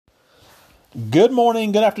Good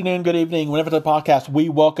morning, good afternoon, good evening. Whenever the podcast, we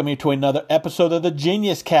welcome you to another episode of the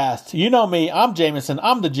Genius Cast. You know me, I'm Jameson,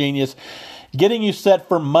 I'm the genius, getting you set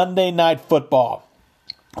for Monday Night Football,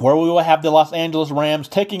 where we will have the Los Angeles Rams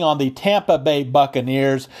taking on the Tampa Bay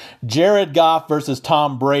Buccaneers, Jared Goff versus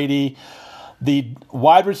Tom Brady, the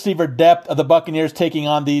wide receiver depth of the Buccaneers taking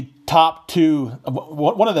on the top two,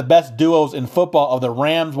 one of the best duos in football of the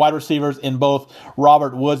Rams wide receivers in both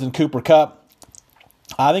Robert Woods and Cooper Kupp.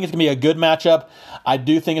 I think it's going to be a good matchup. I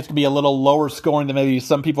do think it's going to be a little lower scoring than maybe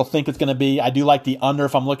some people think it's going to be. I do like the under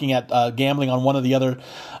if I'm looking at gambling on one of the other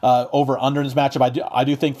over-under in this matchup. I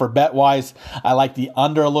do think for bet-wise, I like the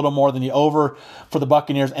under a little more than the over for the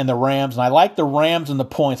Buccaneers and the Rams. And I like the Rams and the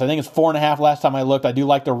points. I think it's 4.5 last time I looked. I do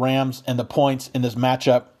like the Rams and the points in this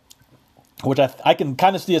matchup, which I can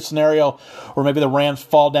kind of see a scenario where maybe the Rams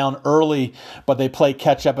fall down early, but they play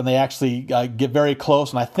catch up and they actually get very close.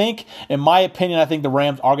 And I think, in my opinion, I think the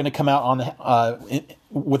Rams are going to come out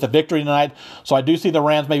with a victory tonight. So I do see the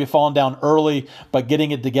Rams maybe falling down early, but getting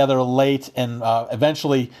it together late and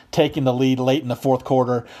eventually taking the lead late in the fourth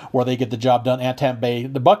quarter where they get the job done at Tampa Bay.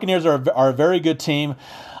 The Buccaneers are a very good team.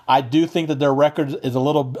 I do think that their record is a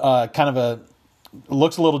little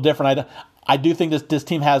looks a little different. I do think this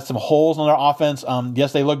team has some holes in their offense.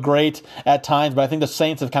 Yes, they look great at times, but I think the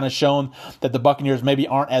Saints have kind of shown that the Buccaneers maybe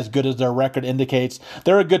aren't as good as their record indicates.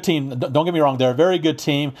 They're a good team. Don't get me wrong. They're a very good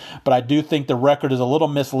team, but I do think the record is a little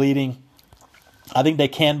misleading. I think they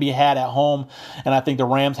can be had at home, and I think the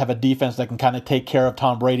Rams have a defense that can kind of take care of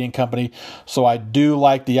Tom Brady and company. So I do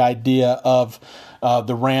like the idea of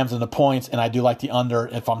the Rams and the points, and I do like the under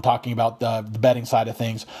if I'm talking about the betting side of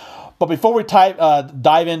things. But before we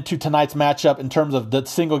dive into tonight's matchup in terms of the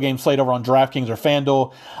single game slate over on DraftKings or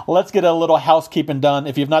FanDuel, let's get a little housekeeping done.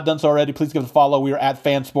 If you've not done so already, please give us a follow. We are at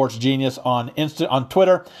FanSportsGenius on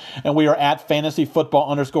Twitter, and we are at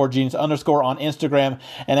FantasyFootball_Genius_ on Instagram.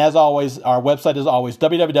 And as always, our website is always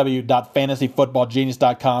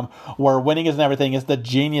www.fantasyfootballgenius.com, where winning isn't everything, it's the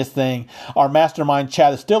genius thing. Our mastermind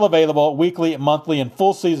chat is still available, weekly, monthly, and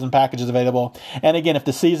full season packages available. And again, if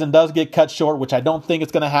the season does get cut short, which I don't think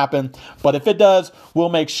it's going to happen, but if it does, we'll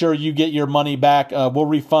make sure you get your money back. We'll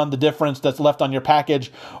refund the difference that's left on your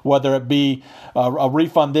package, whether it be a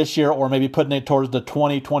refund this year or maybe putting it towards the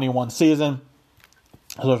 2021 season.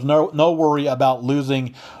 So there's no worry about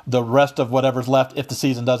losing the rest of whatever's left if the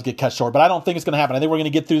season does get cut short. But I don't think it's going to happen. I think we're going to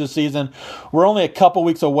get through the season. We're only a couple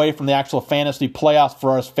weeks away from the actual fantasy playoffs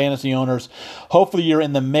for us fantasy owners. Hopefully you're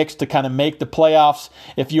in the mix to kind of make the playoffs.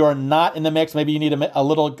 If you are not in the mix, maybe you need a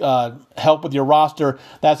little help with your roster.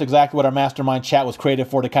 That's exactly what our mastermind chat was created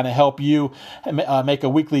for, to kind of help you make a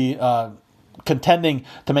weekly contending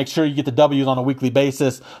to make sure you get the W's on a weekly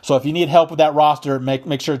basis. So if you need help with that roster,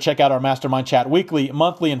 make sure to check out our mastermind chat. Weekly,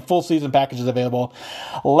 monthly, and full season packages available.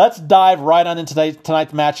 Let's dive right on into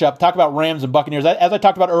tonight's matchup. Talk about Rams and Buccaneers. As I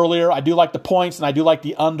talked about earlier, I do like the points and I do like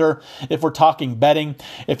the under if we're talking betting.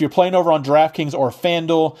 If you're playing over on DraftKings or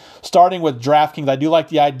FanDuel, starting with DraftKings, I do like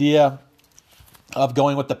the idea of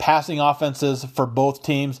going with the passing offenses for both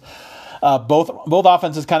teams. Both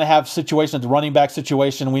offenses kind of have situations, running back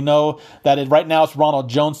situation. We know that right now it's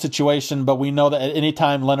Ronald Jones' situation, but we know that at any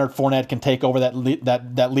time Leonard Fournette can take over that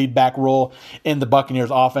lead back role in the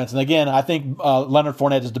Buccaneers offense. And again, I think Leonard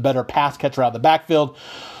Fournette is the better pass catcher out of the backfield.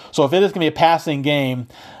 So if it is going to be a passing game,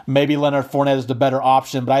 maybe Leonard Fournette is the better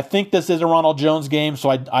option. But I think this is a Ronald Jones game, so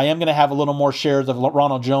I am going to have a little more shares of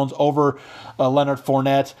Ronald Jones over Leonard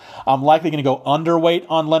Fournette. I'm likely going to go underweight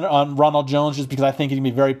on Ronald Jones just because I think he's going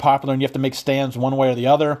to be very popular and you have to make stands one way or the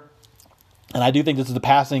other. And I do think this is a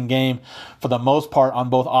passing game for the most part on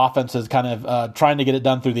both offenses, kind of trying to get it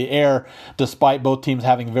done through the air, despite both teams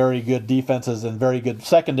having very good defenses and very good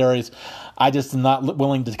secondaries. I just am not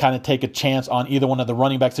willing to kind of take a chance on either one of the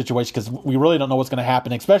running back situations because we really don't know what's going to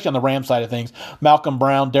happen, especially on the Rams side of things. Malcolm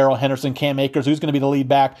Brown, Darrell Henderson, Cam Akers, who's going to be the lead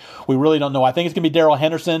back? We really don't know. I think it's going to be Darrell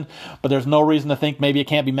Henderson, but there's no reason to think maybe it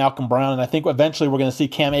can't be Malcolm Brown. And I think eventually we're going to see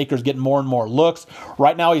Cam Akers get more and more looks.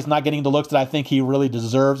 Right now he's not getting the looks that I think he really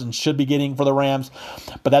deserves and should be getting for the Rams,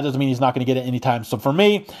 but that doesn't mean he's not going to get it anytime. So for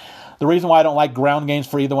me, the reason why I don't like ground games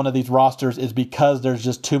for either one of these rosters is because there's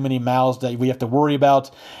just too many mouths that we have to worry about.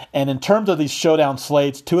 And in terms of these showdown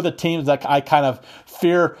slates, two of the teams that I kind of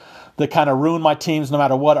fear that kind of ruin my teams no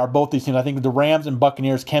matter what are both these teams. I think the Rams and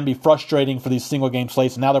Buccaneers can be frustrating for these single game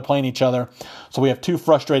slates, and now they're playing each other. So we have two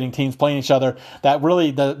frustrating teams playing each other that really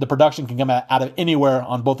the production can come out of anywhere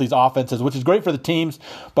on both these offenses, which is great for the teams,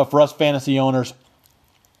 but for us fantasy owners,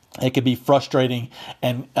 it could be frustrating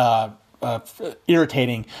and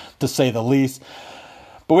irritating to say the least.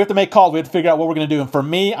 But we have to make calls. We have to figure out what we're going to do. And for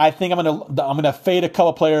me, I think I'm going to fade a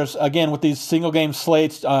couple players again with these single game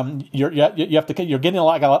slates. You're getting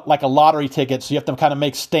like a lottery ticket, so you have to kind of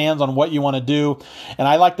make stands on what you want to do. And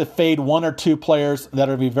I like to fade one or two players that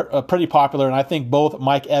are going to be pretty popular. And I think both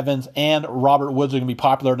Mike Evans and Robert Woods are going to be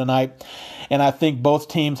popular tonight. And I think both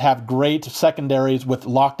teams have great secondaries with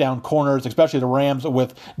lockdown corners, especially the Rams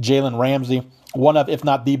with Jalen Ramsey, one of, if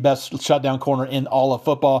not the best shutdown corner in all of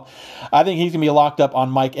football. I think he's going to be locked up on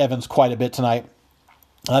Mike Evans quite a bit tonight.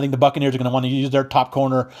 I think the Buccaneers are going to want to use their top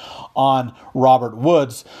corner on Robert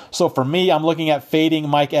Woods. So for me, I'm looking at fading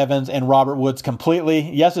Mike Evans and Robert Woods completely.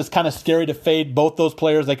 Yes, it's kind of scary to fade both those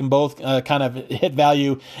players. They can both kind of hit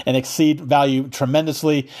value and exceed value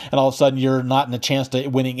tremendously, and all of a sudden you're not in a chance to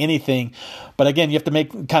winning anything. But again, you have to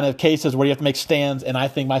make kind of cases where you have to make stands, and I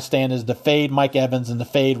think my stand is to fade Mike Evans and to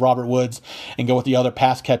fade Robert Woods and go with the other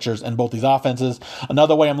pass catchers in both these offenses.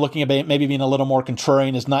 Another way I'm looking at maybe being a little more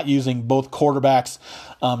contrarian is not using both quarterbacks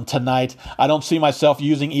tonight. I don't see myself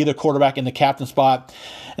using either quarterback in the captain spot,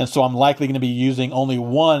 and so I'm likely going to be using only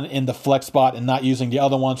one in the flex spot and not using the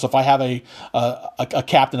other one. So if I have a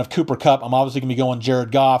captain of Cooper Kupp, I'm obviously going to be going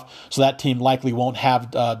Jared Goff, so that team likely won't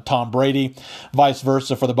have Tom Brady. Vice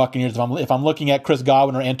versa for the Buccaneers. If I'm looking at Chris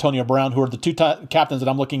Godwin or Antonio Brown, who are the two captains that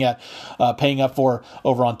I'm looking at paying up for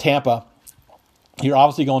over on Tampa, you're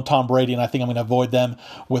obviously going Tom Brady, and I think I'm going to avoid them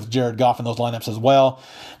with Jared Goff in those lineups as well.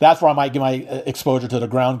 That's where I might get my exposure to the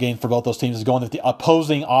ground game for both those teams, is going with the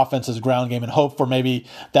opposing offense's ground game and hope for maybe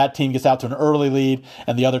that team gets out to an early lead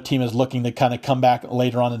and the other team is looking to kind of come back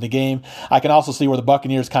later on in the game. I can also see where the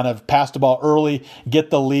Buccaneers kind of pass the ball early,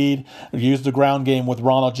 get the lead, use the ground game with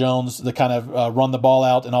Ronald Jones to kind of run the ball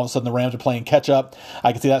out, and all of a sudden the Rams are playing catch up.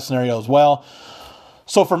 I can see that scenario as well.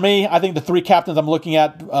 So for me, I think the three captains I'm looking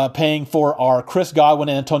at paying for are Chris Godwin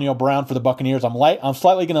and Antonio Brown for the Buccaneers. I'm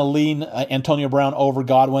slightly going to lean Antonio Brown over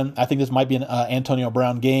Godwin. I think this might be an Antonio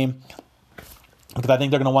Brown game, because I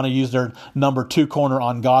think they're going to want to use their number 2 corner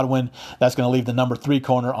on Godwin. That's going to leave the number 3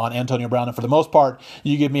 corner on Antonio Brown. And for the most part,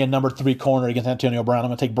 you give me a number 3 corner against Antonio Brown, I'm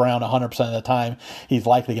going to take Brown 100% of the time. He's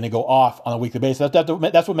likely going to go off on a weekly basis. That's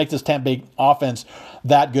what makes this Tampa Bay offense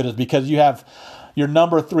that good, is because you have your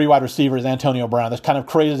number 3 wide receiver is Antonio Brown. That's kind of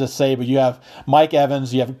crazy to say, but you have Mike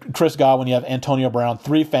Evans, you have Chris Godwin, you have Antonio Brown.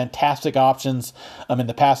 3 fantastic options in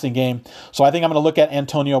the passing game. So I think I'm going to look at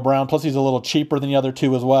Antonio Brown. Plus, he's a little cheaper than the other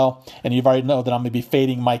 2 as well. And you've already know that I'm going to be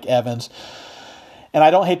fading Mike Evans. And I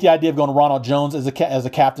don't hate the idea of going Ronald Jones as a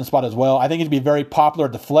captain spot as well. I think he'd be very popular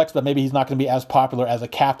at the flex, but maybe he's not going to be as popular as a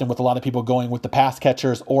captain, with a lot of people going with the pass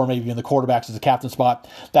catchers or maybe even the quarterbacks as a captain spot.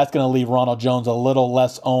 That's going to leave Ronald Jones a little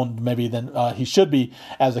less owned maybe than he should be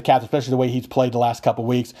as a captain, especially the way he's played the last couple of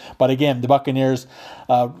weeks. But again, the Buccaneers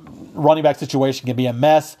running back situation can be a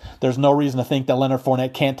mess. There's no reason to think that Leonard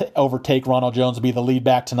Fournette can't overtake Ronald Jones to be the lead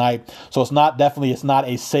back tonight. So it's not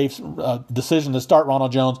a safe decision to start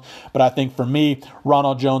Ronald Jones. But I think for me,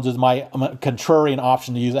 Ronald Jones is my contrarian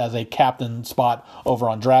option to use as a captain spot over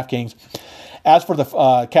on DraftKings. As for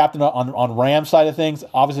the captain on Rams side of things,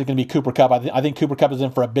 obviously it's going to be Cooper Kupp. I think Cooper Kupp is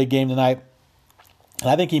in for a big game tonight. And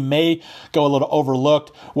I think he may go a little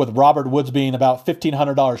overlooked, with Robert Woods being about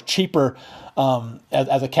 $1,500 cheaper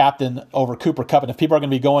as a captain over Cooper Kupp. And if people are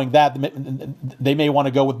going to be going that, they may want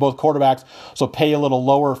to go with both quarterbacks, so pay a little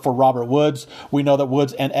lower for Robert Woods. We know that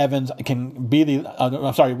Woods and Evans can be we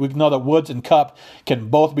know that Woods and Kupp can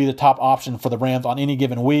both be the top option for the Rams on any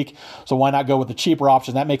given week. So why not go with the cheaper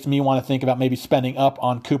option? That makes me want to think about maybe spending up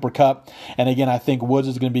on Cooper Kupp. And again, I think Woods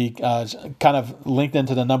is going to be kind of linked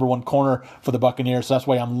into the number 1 corner for the Buccaneers. So that's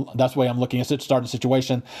the way I'm looking at starting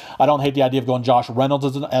situation. I don't hate the idea of going Josh Reynolds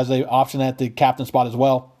as an option at the captain spot as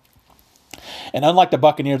well. And unlike the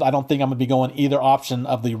Buccaneers, I don't think I'm going to be going either option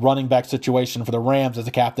of the running back situation for the Rams as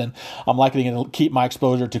a captain. I'm likely going to keep my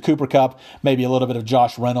exposure to Cooper Kupp, maybe a little bit of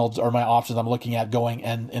Josh Reynolds, or my options I'm looking at going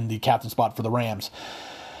in the captain spot for the Rams.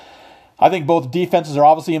 I think both defenses are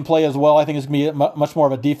obviously in play as well. I think it's going to be much more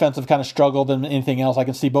of a defensive kind of struggle than anything else. I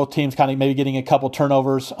can see both teams kind of maybe getting a couple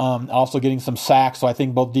turnovers, also getting some sacks. So I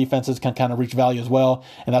think both defenses can kind of reach value as well.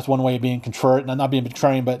 And that's one way of being contrarian, not being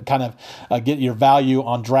contrarian, but kind of get your value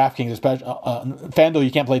on DraftKings. Especially FanDuel,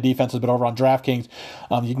 you can't play defenses, but over on DraftKings,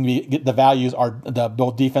 you can get the values are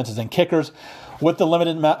both defenses and kickers. With the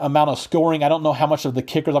limited amount of scoring, I don't know how much of the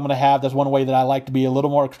kickers I'm going to have. That's one way that I like to be a little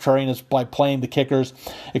more contrarian, is by playing the kickers,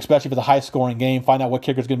 especially for the high-scoring game. Find out what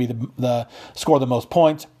kicker is going to be the score the most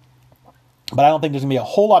points. But I don't think there's going to be a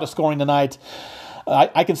whole lot of scoring tonight.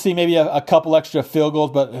 I can see maybe a couple extra field goals,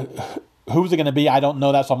 but who's it going to be? I don't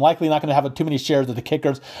know that, so I'm likely not going to have too many shares of the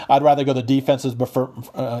kickers. I'd rather go the defenses, but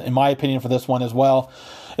in my opinion, for this one as well.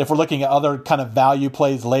 if we're looking at other kind of value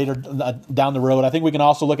plays later down the road, I think we can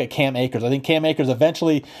also look at Cam Akers. I think Cam Akers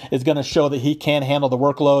eventually is going to show that he can handle the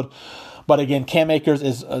workload. But again, Cam Akers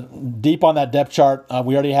is deep on that depth chart.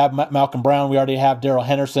 We already have Malcolm Brown. We already have Darrell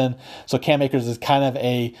Henderson. So Cam Akers is kind of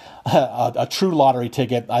a true lottery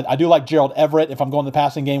ticket. I do like Gerald Everett if I'm going the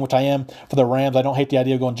passing game, which I am for the Rams. I don't hate the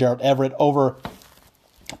idea of going Gerald Everett over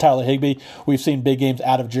Tyler Higbee. We've seen big games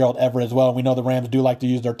out of Gerald Everett as well. We know the Rams do like to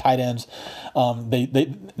use their tight ends.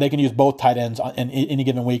 They can use both tight ends in any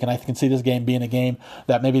given week, and I can see this game being a game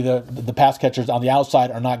that maybe the pass catchers on the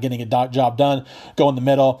outside are not getting a job done. Go in the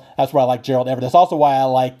middle. That's why I like Gerald Everett. That's also why I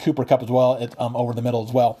like Cooper Kupp as well over the middle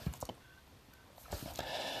as well.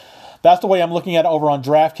 That's the way I'm looking at it over on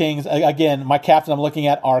DraftKings. Again, my captains I'm looking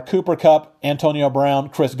at are Cooper Kupp, Antonio Brown,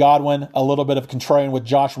 Chris Godwin, a little bit of contrarian with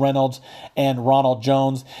Josh Reynolds and Ronald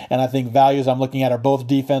Jones. And I think values I'm looking at are both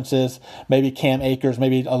defenses, maybe Cam Akers,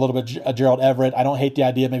 maybe a little bit Gerald Everett. I don't hate the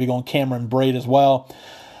idea of maybe going Cameron Brate as well.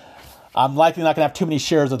 I'm likely not going to have too many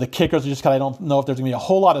shares of the kickers just because I don't know if there's going to be a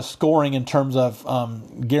whole lot of scoring in terms of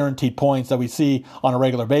guaranteed points that we see on a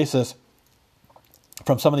regular basis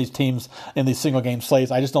from some of these teams in these single game slates.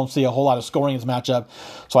 I just don't see a whole lot of scoring in this matchup,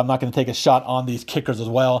 so I'm not going to take a shot on these kickers as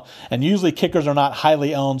well. And usually kickers are not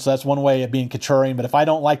highly owned, so that's one way of being contrarian. But if I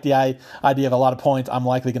don't like the idea of a lot of points, I'm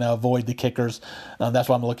likely going to avoid the kickers. That's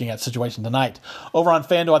why I'm looking at situation tonight. Over on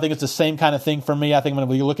FanDuel, I think it's the same kind of thing for me. I think I'm going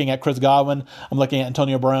to be looking at Chris Godwin. I'm looking at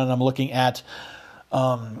Antonio Brown. I'm looking at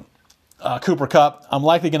Cooper Kupp. I'm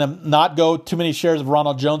likely going to not go too many shares of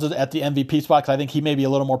Ronald Jones at the MVP spot because I think he may be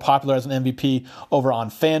a little more popular as an MVP over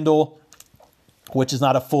on FanDuel, which is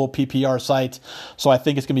not a full PPR site. So I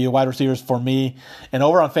think it's going to be wide receivers for me. And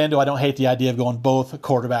over on FanDuel, I don't hate the idea of going both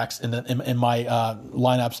quarterbacks in my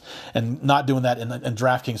lineups and not doing that in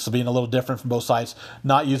DraftKings. So being a little different from both sites,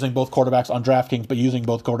 not using both quarterbacks on DraftKings, but using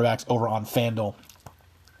both quarterbacks over on FanDuel.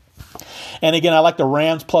 And again, I like the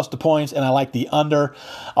Rams plus the points, and I like the under.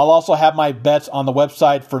 I'll also have my bets on the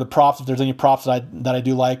website for the props, if there's any props that I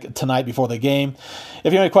do like tonight before the game.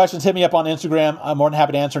 If you have any questions, hit me up on Instagram. I'm more than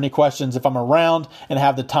happy to answer any questions if I'm around and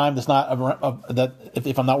have the time. That's not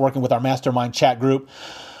if I'm not working with our mastermind chat group.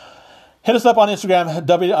 Hit us up on Instagram.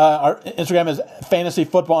 Our Instagram is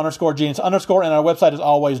fantasyfootball_genius_, and our website is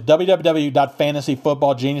always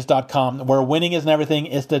www.fantasyfootballgenius.com, where winning isn't everything,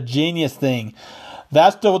 it's the genius thing.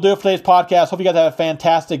 That's what we'll do for today's podcast. Hope you guys have a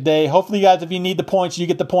fantastic day. Hopefully, you guys, if you need the points, you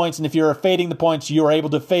get the points. And if you're fading the points, you are able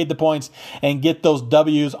to fade the points and get those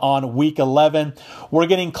W's on Week 11. We're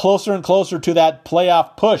getting closer and closer to that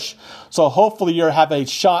playoff push. So hopefully you have a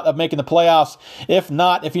shot of making the playoffs. If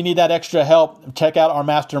not, if you need that extra help, check out our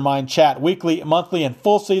Mastermind Chat. Weekly, monthly, and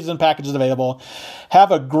full season packages available.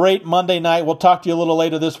 Have a great Monday night. We'll talk to you a little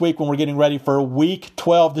later this week when we're getting ready for Week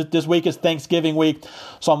 12. This week is Thanksgiving week,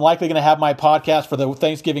 so I'm likely going to have my podcast for the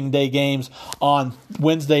Thanksgiving Day games on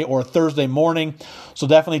Wednesday or Thursday morning. So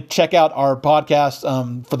definitely check out our podcast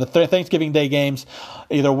for the Thanksgiving Day games,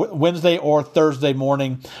 either Wednesday or Thursday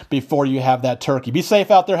morning before you have that turkey. Be safe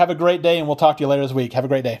out there. Have a great day, and we'll talk to you later this week. Have a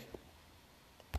great day.